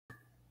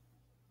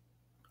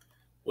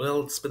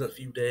Well, it's been a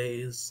few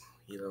days,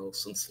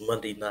 since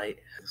Monday night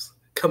has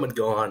come and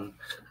gone.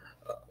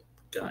 Uh,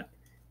 got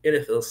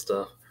NFL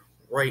stuff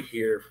right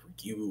here for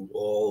you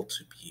all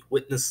to be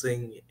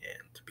witnessing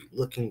and to be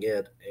looking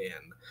at,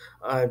 and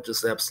I'm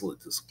just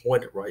absolutely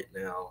disappointed right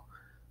now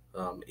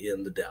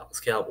in the Dallas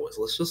Cowboys.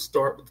 Let's just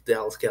start with the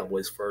Dallas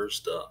Cowboys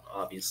first.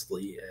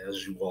 Obviously,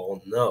 as you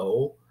all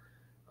know,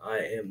 I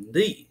am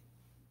the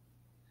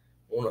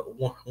one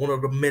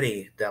of the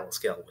many Dallas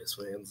Cowboys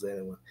fans,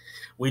 and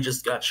we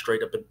just got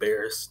straight up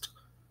embarrassed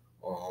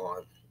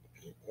on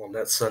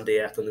that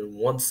Sunday afternoon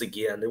once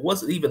again. It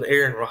wasn't even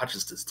Aaron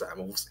Rodgers this time.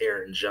 It was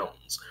Aaron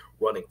Jones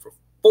running for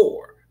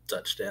 4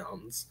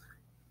 touchdowns.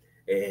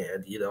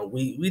 And,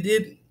 we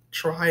did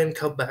try and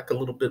come back a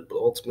little bit, but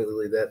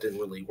ultimately that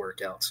didn't really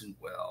work out too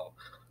well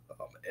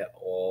at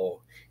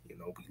all. We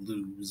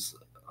lose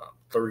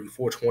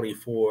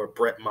 34-24.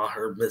 Brett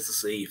Maher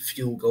misses a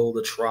field goal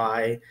to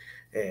try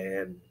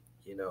and,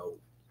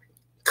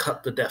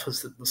 cut the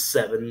deficit to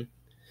 7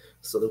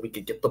 so that we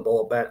could get the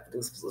ball back.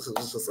 This was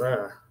just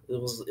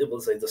it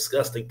was a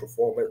disgusting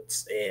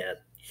performance, and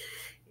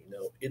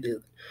it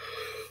is.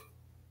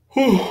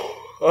 I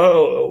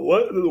don't know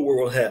what in the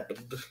world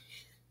happened.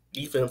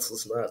 Defense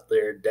was not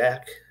there.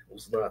 Dak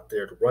was not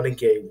there. The running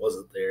game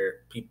wasn't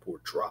there. People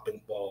were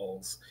dropping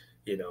balls.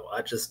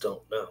 I just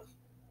don't know.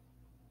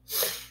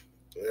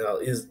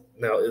 Is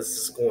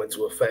this going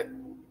to affect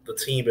the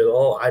team at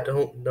all? I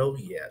don't know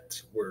yet.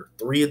 We're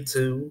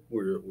 3-2.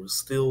 We're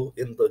still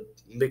in the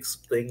mix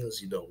of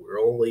things.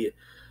 We're only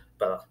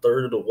about a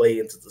third of the way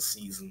into the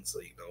season, so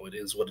it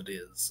is what it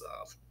is.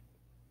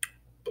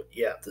 But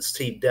yeah, this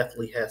team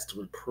definitely has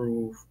to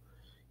improve.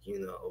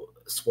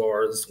 As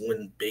far as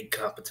when big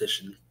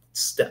competition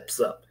steps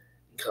up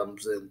and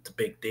comes into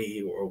Big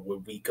D, or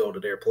when we go to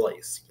their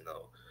place.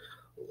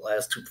 The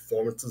last two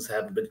performances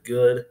haven't been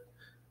good.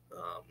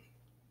 Um,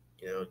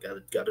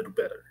 got to do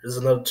better. There's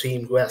another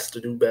team who has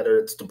to do better.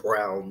 It's the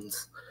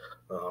Browns.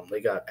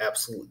 They got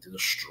absolutely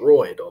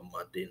destroyed on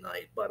Monday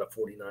night by the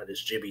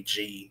 49ers. Jimmy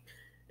G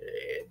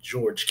and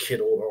George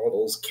Kittle and all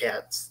those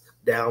cats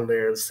down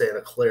there in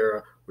Santa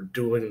Clara were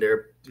doing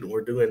their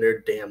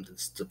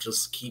damnedest to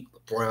just keep the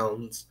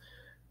Browns,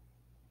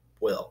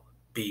 well,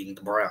 being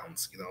the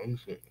Browns.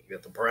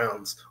 The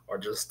Browns are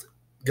just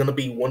gonna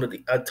be one of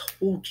the. I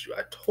told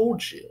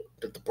you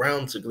that the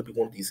Browns are gonna be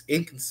one of these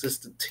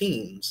inconsistent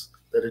teams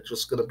that are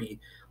just gonna be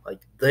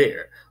like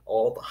there.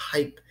 All the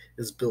hype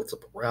is built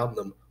up around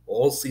them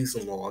all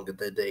season long, and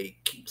then they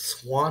keep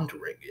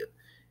squandering it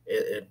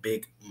at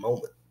big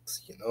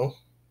moments.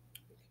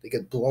 They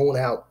get blown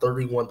out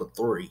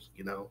 31-3.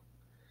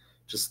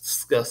 Just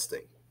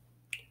disgusting.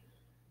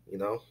 You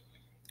know,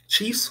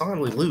 Chiefs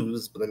finally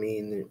lose, but I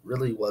mean, it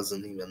really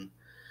wasn't even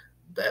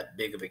that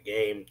big of a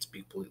game, to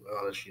be completely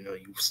honest.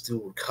 You still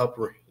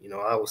recovering.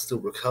 I was still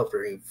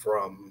recovering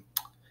from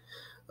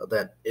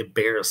that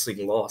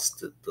embarrassing loss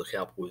that the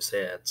Cowboys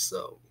had.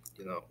 So,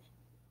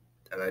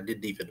 and I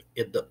didn't even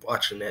end up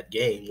watching that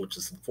game, which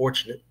is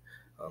unfortunate.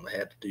 I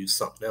had to do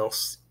something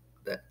else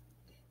that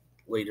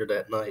later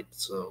that night.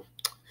 So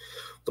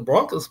the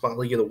Broncos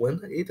finally get a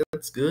win. Hey,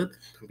 that's good.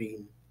 I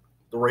mean,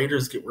 the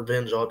Raiders get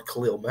revenge on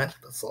Khalil Mack.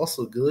 That's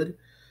also good.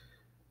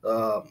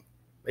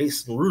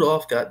 Mason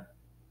Rudolph got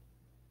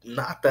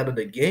knocked out of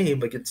the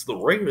game against the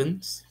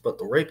Ravens, but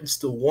the Ravens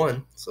still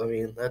won. So I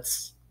mean,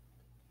 that's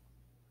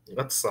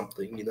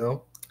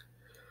something.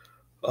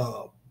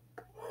 Uh,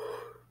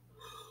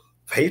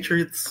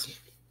 Patriots,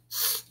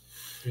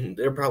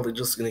 they're probably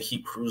just going to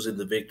keep cruising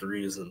the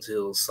victories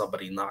until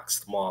somebody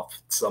knocks them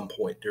off at some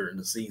point during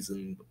the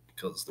season,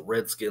 because the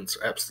Redskins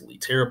are absolutely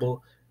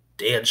terrible.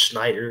 Dan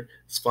Schneider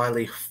is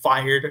finally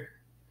fired.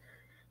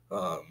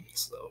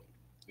 So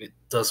it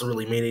doesn't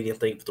really mean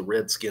anything for the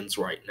Redskins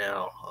right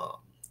now.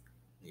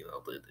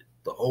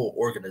 The whole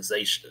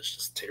organization is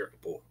just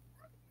terrible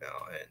right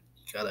now, and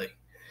you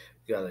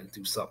gotta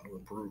do something to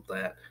improve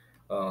that.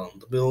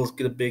 The Bills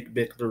get a big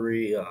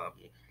victory.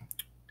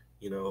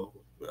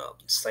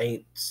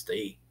 Saints,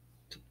 they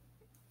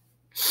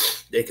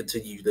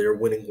continue their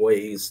winning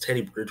ways.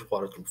 Teddy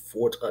Bridgewater threw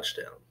 4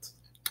 touchdowns.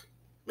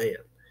 Man,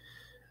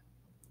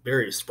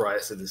 very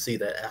surprising to see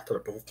that after the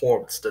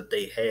performance that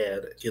they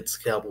had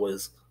against the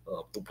Cowboys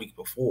the week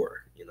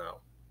before.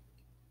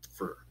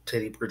 For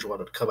Teddy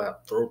Bridgewater to come out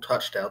and throw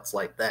touchdowns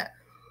like that.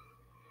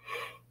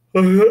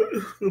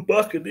 The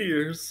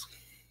Buccaneers,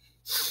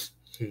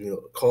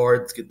 the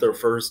Cards get their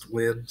first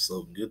win,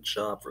 so good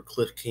job for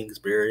Cliff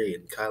Kingsbury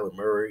and Kyler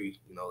Murray.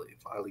 They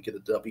finally get a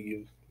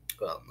W.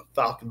 The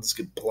Falcons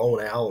get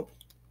blown out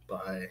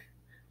by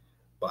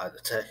the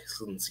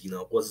Texans.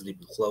 It wasn't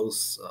even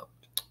close.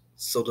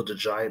 So did the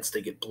Giants.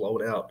 They get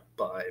blown out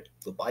by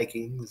the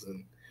Vikings,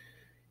 and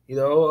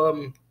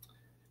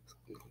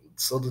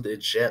so did the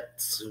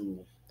Jets,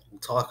 who we'll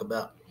talk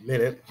about in a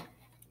minute.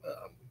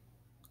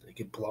 They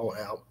get blown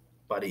out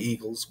by the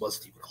Eagles.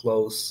 Wasn't even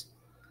close.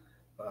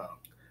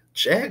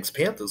 Jags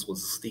Panthers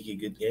was a sneaky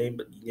good game,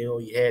 but you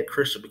had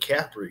Christian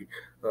McCaffrey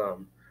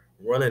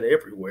running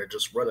everywhere,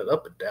 just running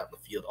up and down the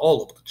field,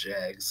 all over the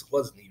Jags. It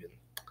wasn't even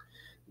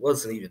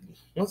wasn't even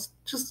it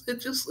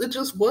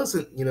just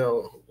wasn't,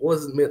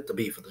 wasn't meant to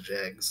be for the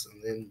Jags.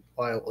 And then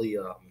finally,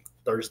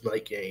 Thursday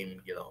night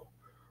game,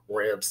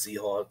 Rams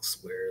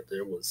Seahawks, where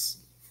there was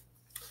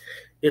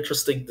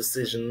interesting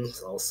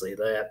decisions. I'll say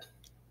that.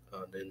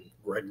 Then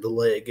Greg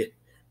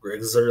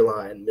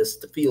Zerline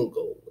missed the field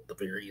goal at the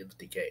very end of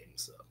the game.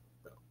 So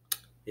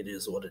it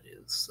is what it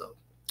is. So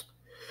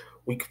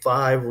week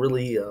 5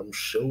 really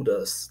showed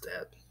us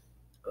that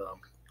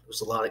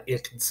there's a lot of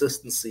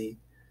inconsistency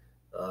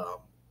um,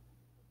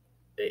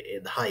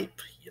 and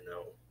hype,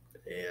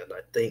 and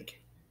I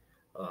think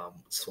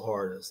as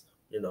far as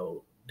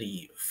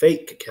the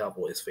fake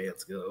Cowboys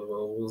fans go,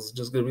 well, it was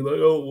just gonna be like,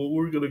 oh, well,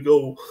 we're gonna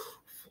go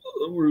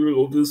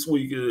this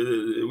week.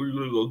 We're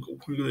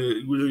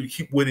gonna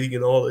keep winning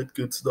and all that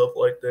good stuff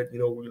like that.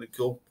 We're gonna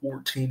go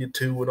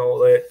 14-2 and all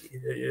that.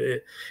 Yeah, yeah.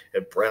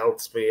 And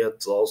Browns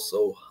fans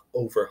also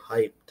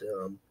overhyped.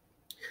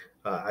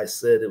 I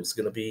said it was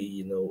gonna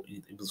be,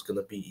 it was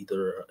gonna be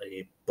either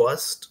a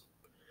bust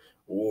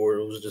or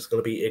it was just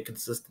gonna be an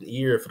inconsistent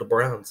year for the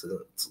Browns. And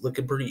it's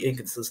looking pretty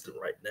inconsistent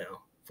right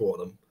now for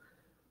them.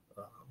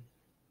 Um,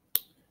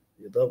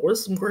 there were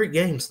some great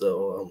games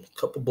though. A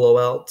couple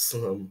blowouts.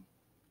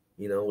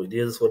 It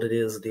is what it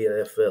is in the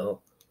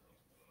NFL.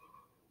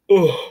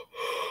 Oh,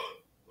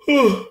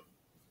 oh,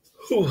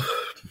 oh.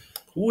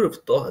 Who would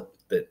have thought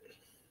that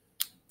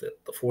the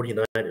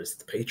 49ers,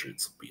 the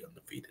Patriots, would be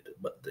undefeated?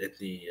 But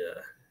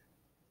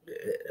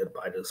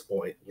by this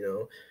point,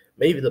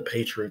 maybe the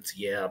Patriots,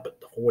 yeah,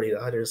 but the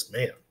 49ers,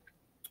 man,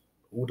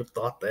 who would have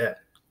thought that?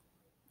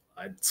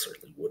 I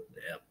certainly wouldn't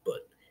have.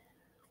 But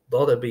with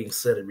all that being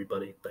said,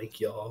 everybody,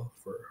 thank y'all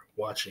for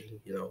watching.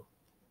 This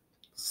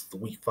is the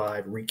week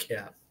 5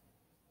 recap.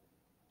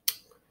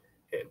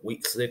 And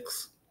week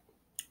 6,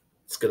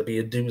 it's going to be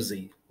a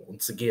doozy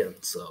once again.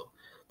 So,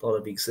 with all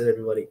that being said,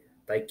 everybody,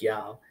 thank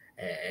y'all.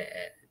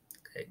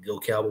 And go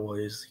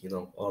Cowboys,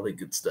 all that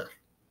good stuff.